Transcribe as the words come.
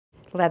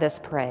Let us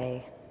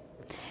pray.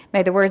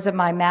 May the words of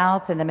my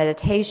mouth and the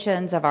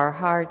meditations of our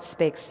hearts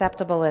be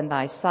acceptable in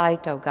thy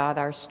sight, O God,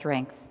 our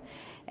strength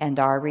and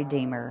our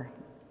Redeemer.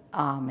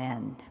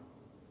 Amen.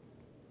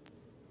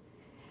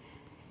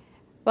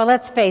 Well,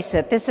 let's face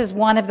it, this is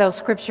one of those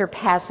scripture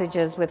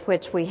passages with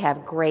which we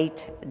have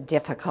great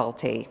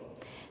difficulty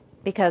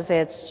because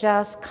it's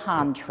just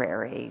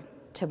contrary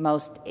to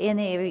most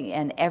any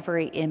and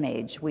every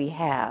image we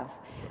have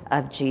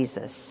of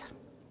Jesus.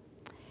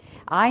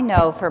 I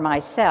know for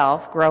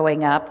myself,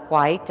 growing up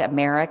white,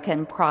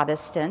 American,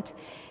 Protestant,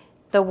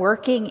 the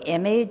working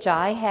image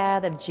I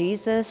had of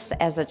Jesus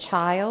as a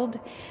child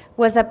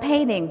was a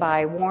painting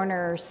by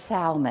Warner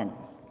Salmon.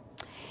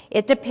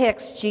 It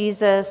depicts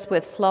Jesus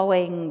with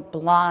flowing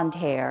blonde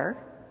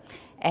hair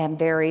and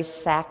very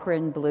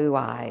saccharine blue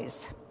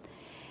eyes.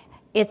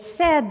 It's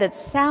said that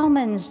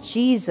Salmon's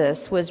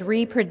Jesus was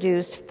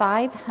reproduced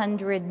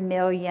 500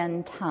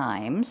 million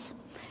times,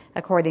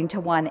 according to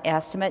one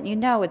estimate. You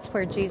know, it's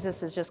where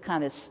Jesus is just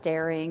kind of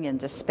staring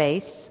into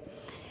space.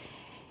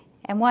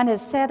 And one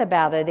has said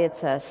about it,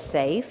 it's a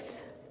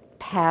safe,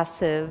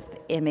 passive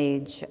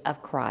image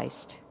of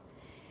Christ.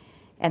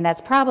 And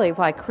that's probably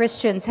why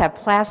Christians have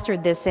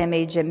plastered this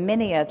image in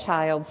many a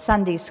child's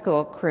Sunday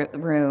school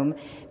room,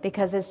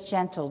 because it's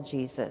gentle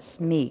Jesus,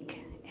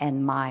 meek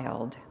and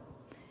mild.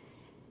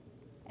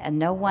 And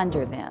no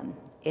wonder then,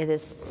 it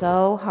is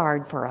so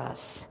hard for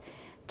us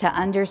to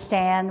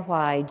understand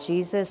why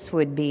Jesus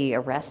would be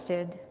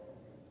arrested,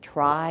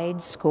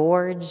 tried,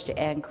 scourged,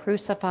 and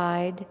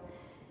crucified,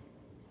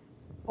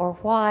 or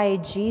why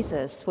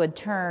Jesus would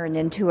turn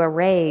into a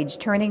rage,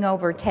 turning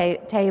over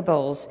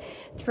tables,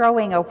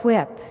 throwing a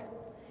whip.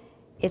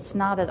 It's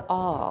not at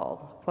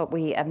all what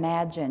we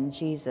imagine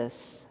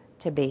Jesus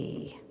to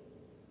be.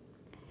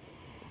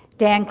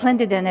 Dan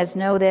Clendenin has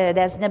noted,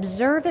 as an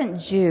observant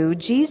Jew,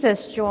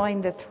 Jesus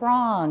joined the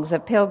throngs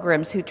of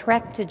pilgrims who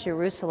trekked to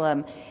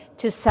Jerusalem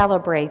to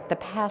celebrate the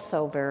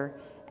Passover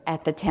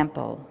at the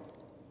temple.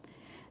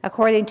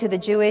 According to the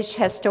Jewish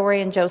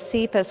historian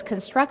Josephus,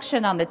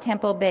 construction on the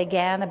temple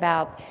began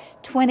about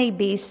 20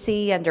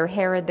 BC under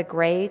Herod the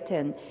Great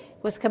and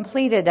was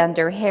completed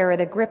under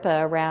Herod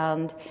Agrippa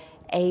around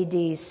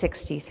AD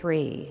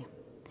 63.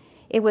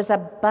 It was a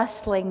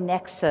bustling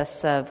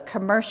nexus of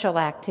commercial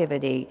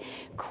activity,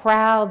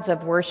 crowds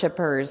of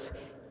worshipers,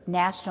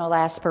 national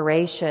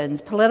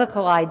aspirations,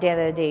 political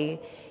identity,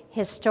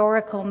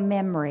 historical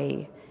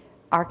memory,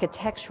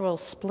 architectural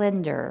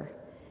splendor,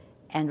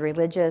 and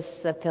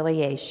religious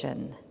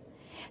affiliation.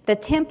 The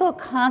temple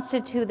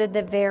constituted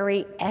the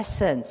very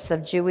essence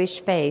of Jewish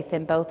faith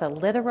in both a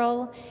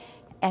literal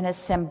and a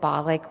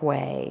symbolic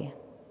way.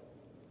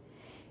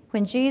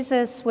 When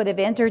Jesus would have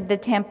entered the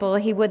temple,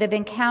 he would have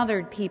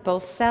encountered people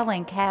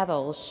selling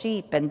cattle,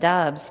 sheep, and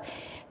doves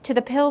to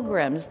the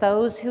pilgrims,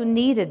 those who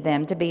needed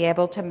them to be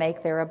able to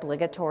make their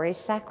obligatory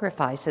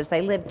sacrifices.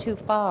 They lived too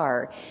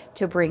far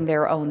to bring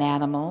their own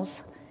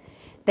animals.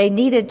 They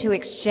needed to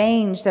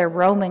exchange their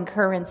Roman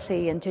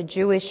currency into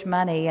Jewish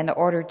money in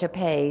order to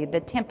pay the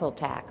temple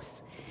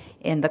tax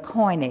in the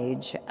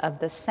coinage of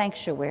the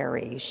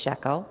sanctuary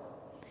shekel.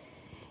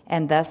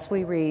 And thus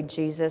we read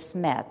Jesus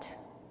met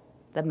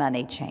the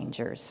money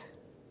changers.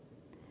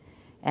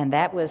 And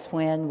that was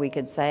when we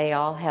could say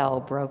all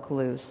hell broke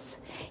loose.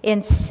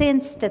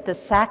 Incensed at the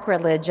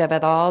sacrilege of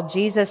it all,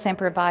 Jesus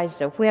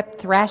improvised a whip,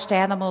 thrashed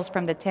animals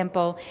from the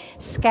temple,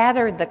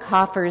 scattered the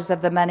coffers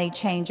of the money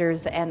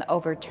changers, and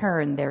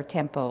overturned their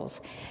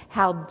temples.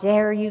 How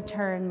dare you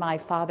turn my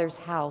Father's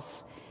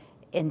house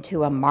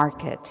into a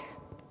market?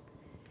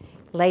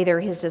 Later,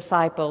 his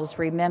disciples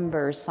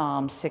remember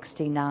Psalm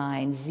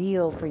 69,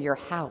 zeal for your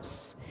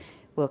house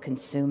will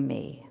consume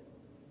me.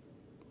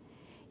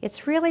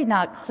 It's really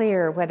not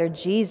clear whether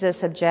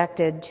Jesus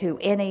objected to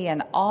any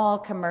and all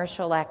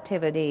commercial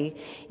activity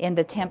in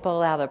the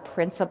temple out of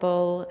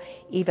principle,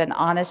 even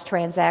honest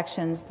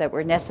transactions that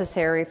were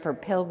necessary for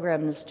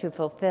pilgrims to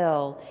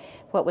fulfill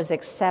what was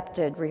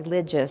accepted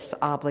religious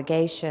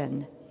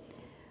obligation,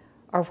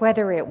 or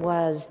whether it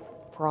was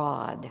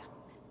fraud,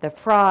 the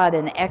fraud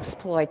and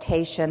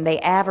exploitation, the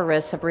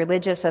avarice of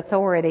religious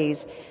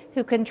authorities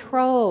who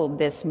controlled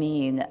these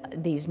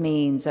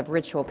means of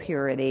ritual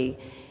purity,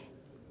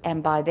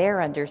 and by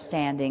their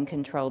understanding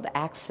controlled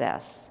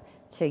access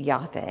to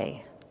Yahweh.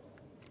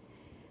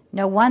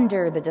 No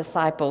wonder the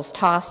disciples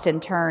tossed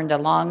and turned a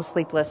long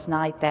sleepless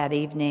night that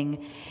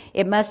evening.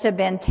 It must have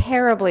been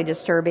terribly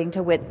disturbing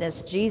to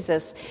witness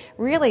Jesus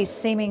really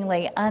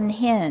seemingly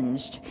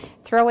unhinged,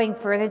 throwing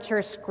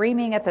furniture,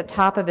 screaming at the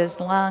top of his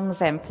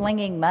lungs, and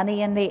flinging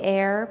money in the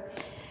air.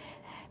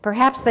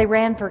 Perhaps they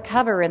ran for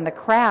cover in the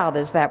crowd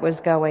as that was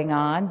going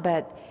on,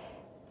 but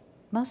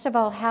most of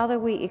all, how do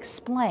we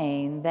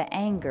explain the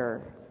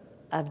anger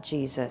of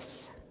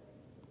Jesus?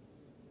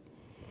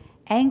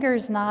 Anger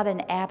is not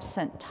an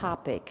absent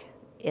topic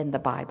in the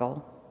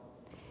Bible.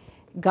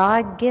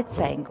 God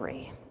gets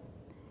angry,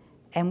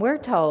 and we're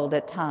told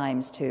at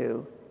times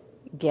to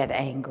get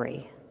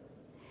angry.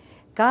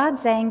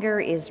 God's anger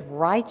is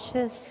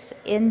righteous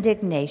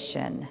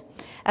indignation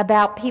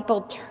about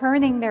people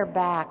turning their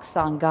backs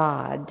on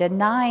God,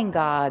 denying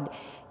God,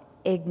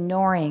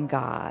 ignoring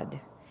God.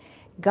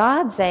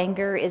 God's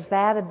anger is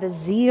that of the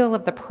zeal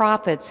of the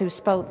prophets who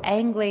spoke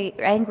angrily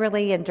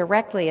and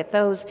directly at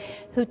those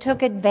who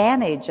took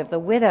advantage of the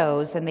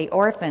widows and the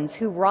orphans,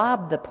 who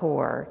robbed the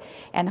poor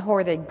and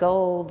hoarded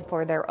gold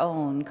for their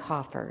own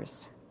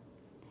coffers.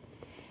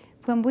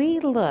 When we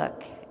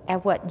look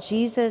at what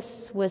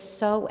Jesus was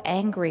so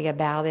angry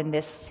about in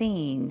this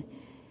scene,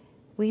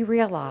 we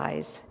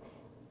realize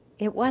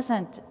it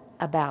wasn't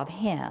about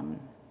him.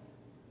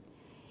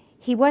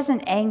 He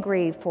wasn't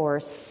angry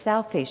for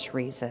selfish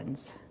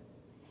reasons.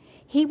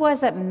 He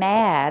wasn't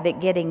mad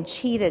at getting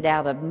cheated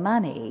out of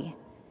money.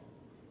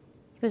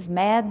 He was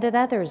mad that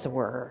others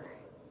were,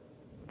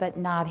 but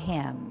not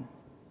him.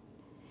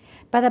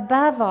 But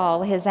above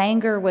all, his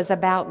anger was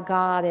about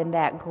God and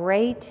that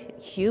great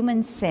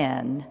human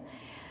sin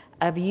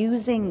of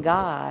using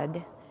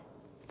God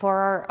for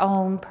our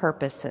own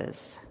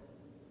purposes.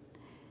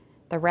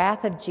 The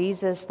wrath of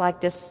Jesus, like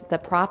the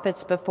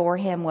prophets before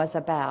him, was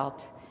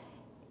about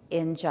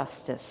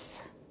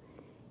injustice.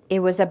 It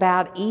was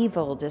about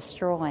evil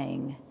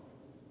destroying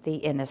the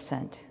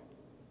innocent.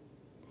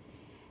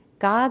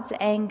 God's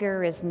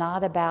anger is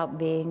not about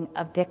being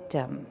a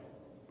victim,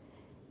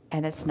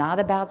 and it's not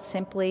about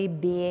simply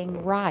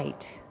being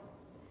right.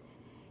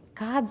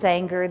 God's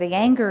anger, the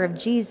anger of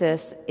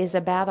Jesus, is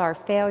about our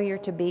failure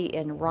to be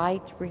in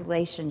right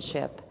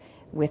relationship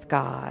with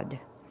God.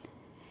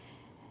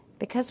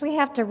 Because we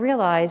have to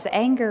realize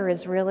anger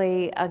is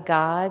really a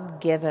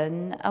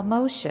God-given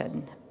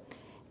emotion.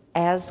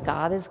 As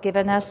God has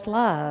given us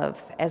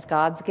love, as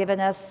God's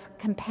given us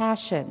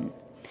compassion.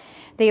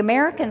 The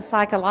American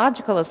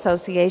Psychological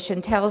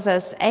Association tells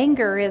us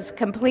anger is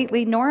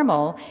completely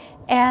normal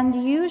and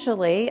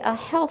usually a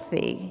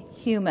healthy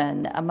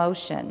human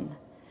emotion.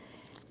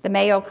 The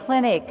Mayo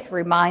Clinic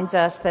reminds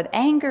us that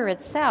anger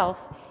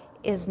itself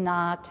is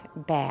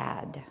not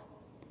bad.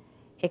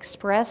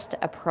 Expressed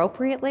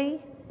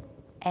appropriately,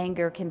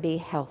 anger can be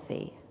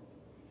healthy.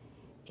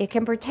 It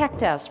can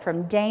protect us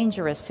from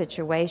dangerous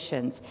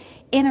situations,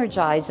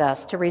 energize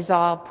us to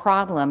resolve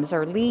problems,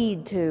 or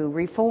lead to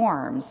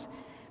reforms.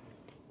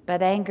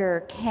 But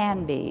anger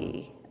can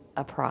be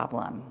a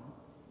problem,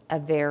 a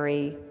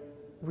very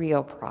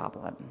real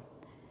problem.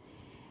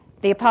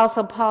 The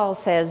Apostle Paul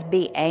says,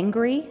 "Be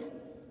angry,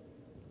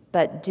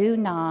 but do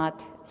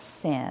not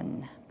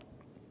sin."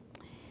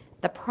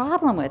 The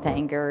problem with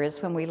anger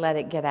is when we let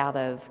it get out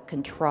of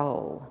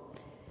control,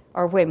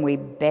 or when we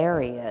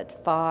bury it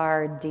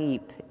far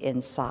deep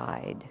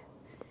inside.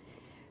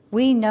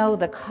 We know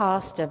the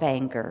cost of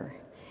anger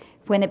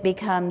when it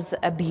becomes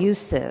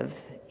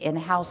abusive in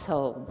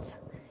households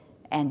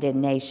and in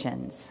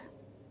nations.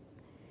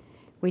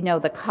 We know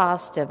the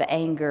cost of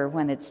anger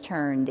when it's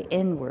turned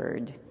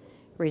inward,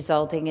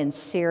 resulting in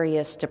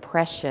serious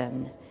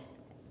depression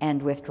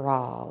and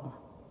withdrawal.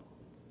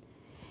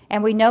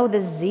 And we know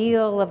the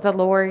zeal of the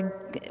Lord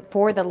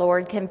for the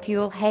Lord can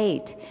fuel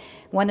hate,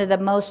 one of the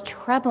most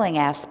troubling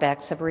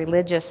aspects of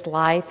religious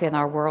life in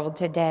our world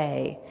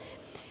today.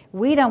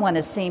 We don't want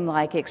to seem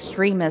like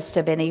extremists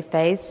of any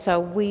faith, so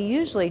we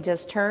usually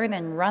just turn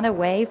and run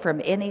away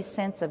from any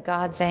sense of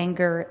God's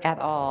anger at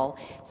all,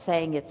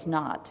 saying it's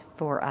not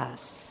for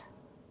us.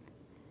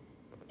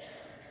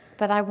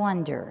 But I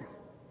wonder,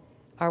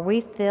 are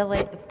we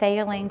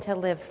failing to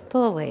live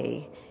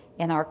fully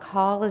in our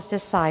call as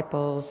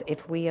disciples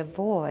if we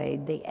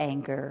avoid the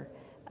anger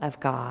of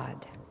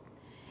God?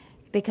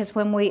 Because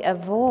when we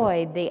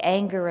avoid the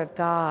anger of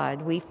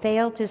God, we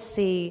fail to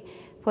see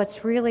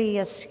what's really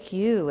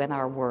askew in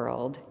our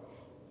world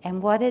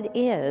and what it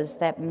is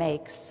that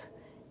makes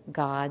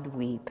God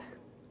weep.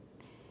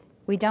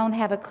 We don't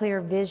have a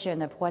clear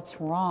vision of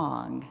what's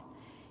wrong,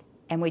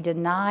 and we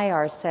deny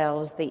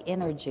ourselves the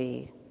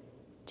energy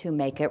to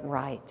make it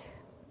right.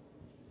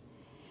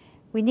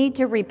 We need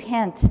to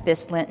repent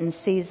this Lenten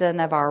season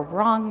of our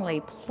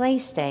wrongly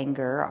placed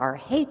anger, our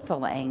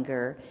hateful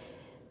anger,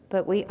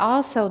 but we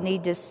also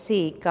need to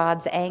seek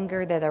God's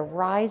anger that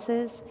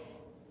arises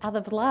out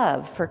of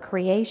love for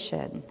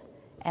creation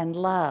and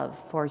love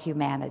for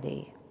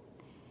humanity.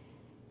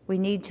 We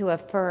need to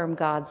affirm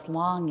God's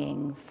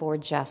longing for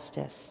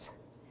justice.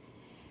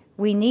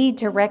 We need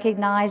to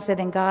recognize that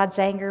in God's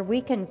anger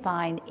we can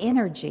find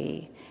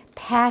energy,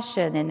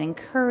 passion, and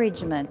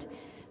encouragement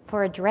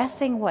for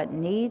addressing what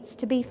needs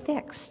to be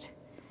fixed,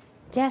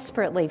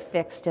 desperately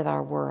fixed in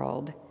our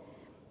world,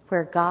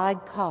 where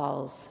God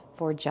calls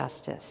for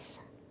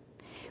justice.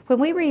 When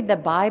we read the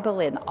Bible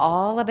in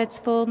all of its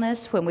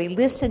fullness, when we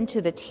listen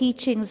to the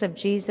teachings of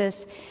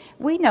Jesus,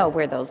 we know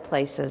where those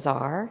places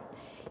are.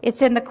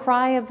 It's in the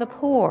cry of the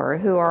poor,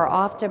 who are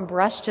often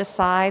brushed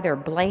aside or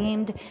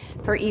blamed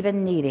for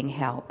even needing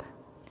help.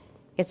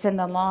 It's in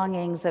the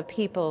longings of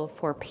people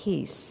for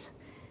peace,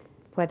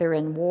 whether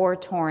in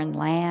war-torn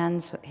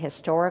lands,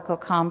 historical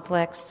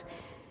conflicts,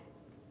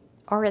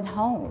 or in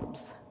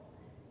homes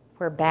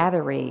where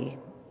battery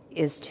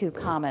is too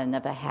common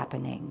of a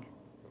happening.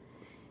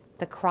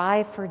 The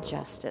cry for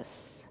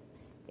justice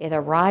It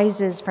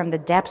arises from the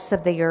depths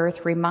of the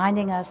earth,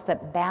 reminding us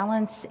that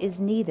balance is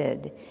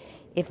needed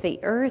if the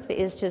earth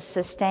is to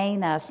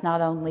sustain us not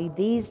only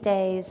these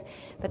days,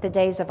 but the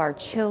days of our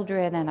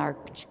children and our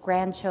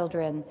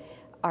grandchildren,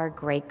 our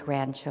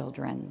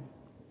great-grandchildren.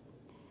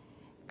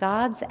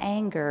 God's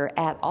anger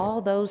at all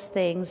those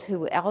things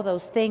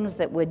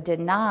that would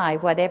deny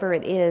whatever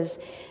it is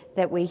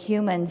that we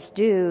humans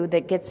do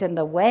that gets in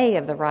the way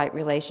of the right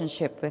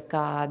relationship with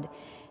God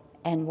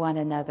and one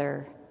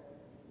another.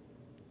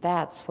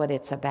 That's what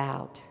it's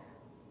about.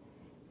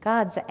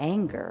 God's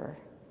anger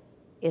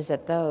is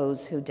at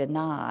those who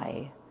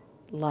deny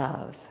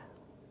love.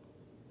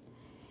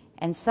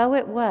 And so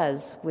it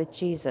was with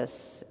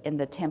Jesus in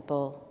the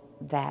temple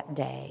that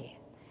day,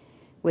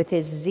 with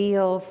his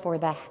zeal for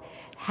the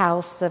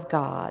house of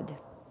God,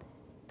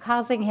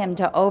 causing him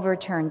to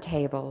overturn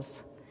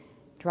tables,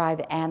 drive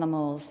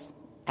animals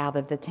out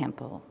of the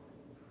temple.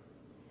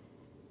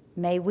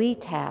 May we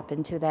tap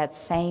into that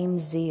same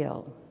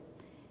zeal.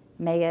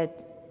 May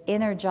it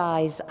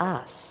energize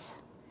us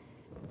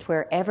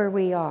wherever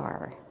we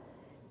are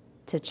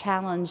to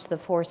challenge the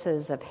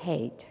forces of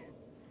hate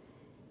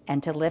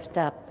and to lift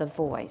up the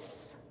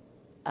voice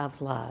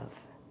of love.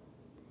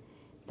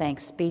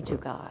 Thanks be to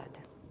God.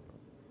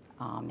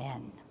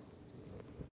 Amen.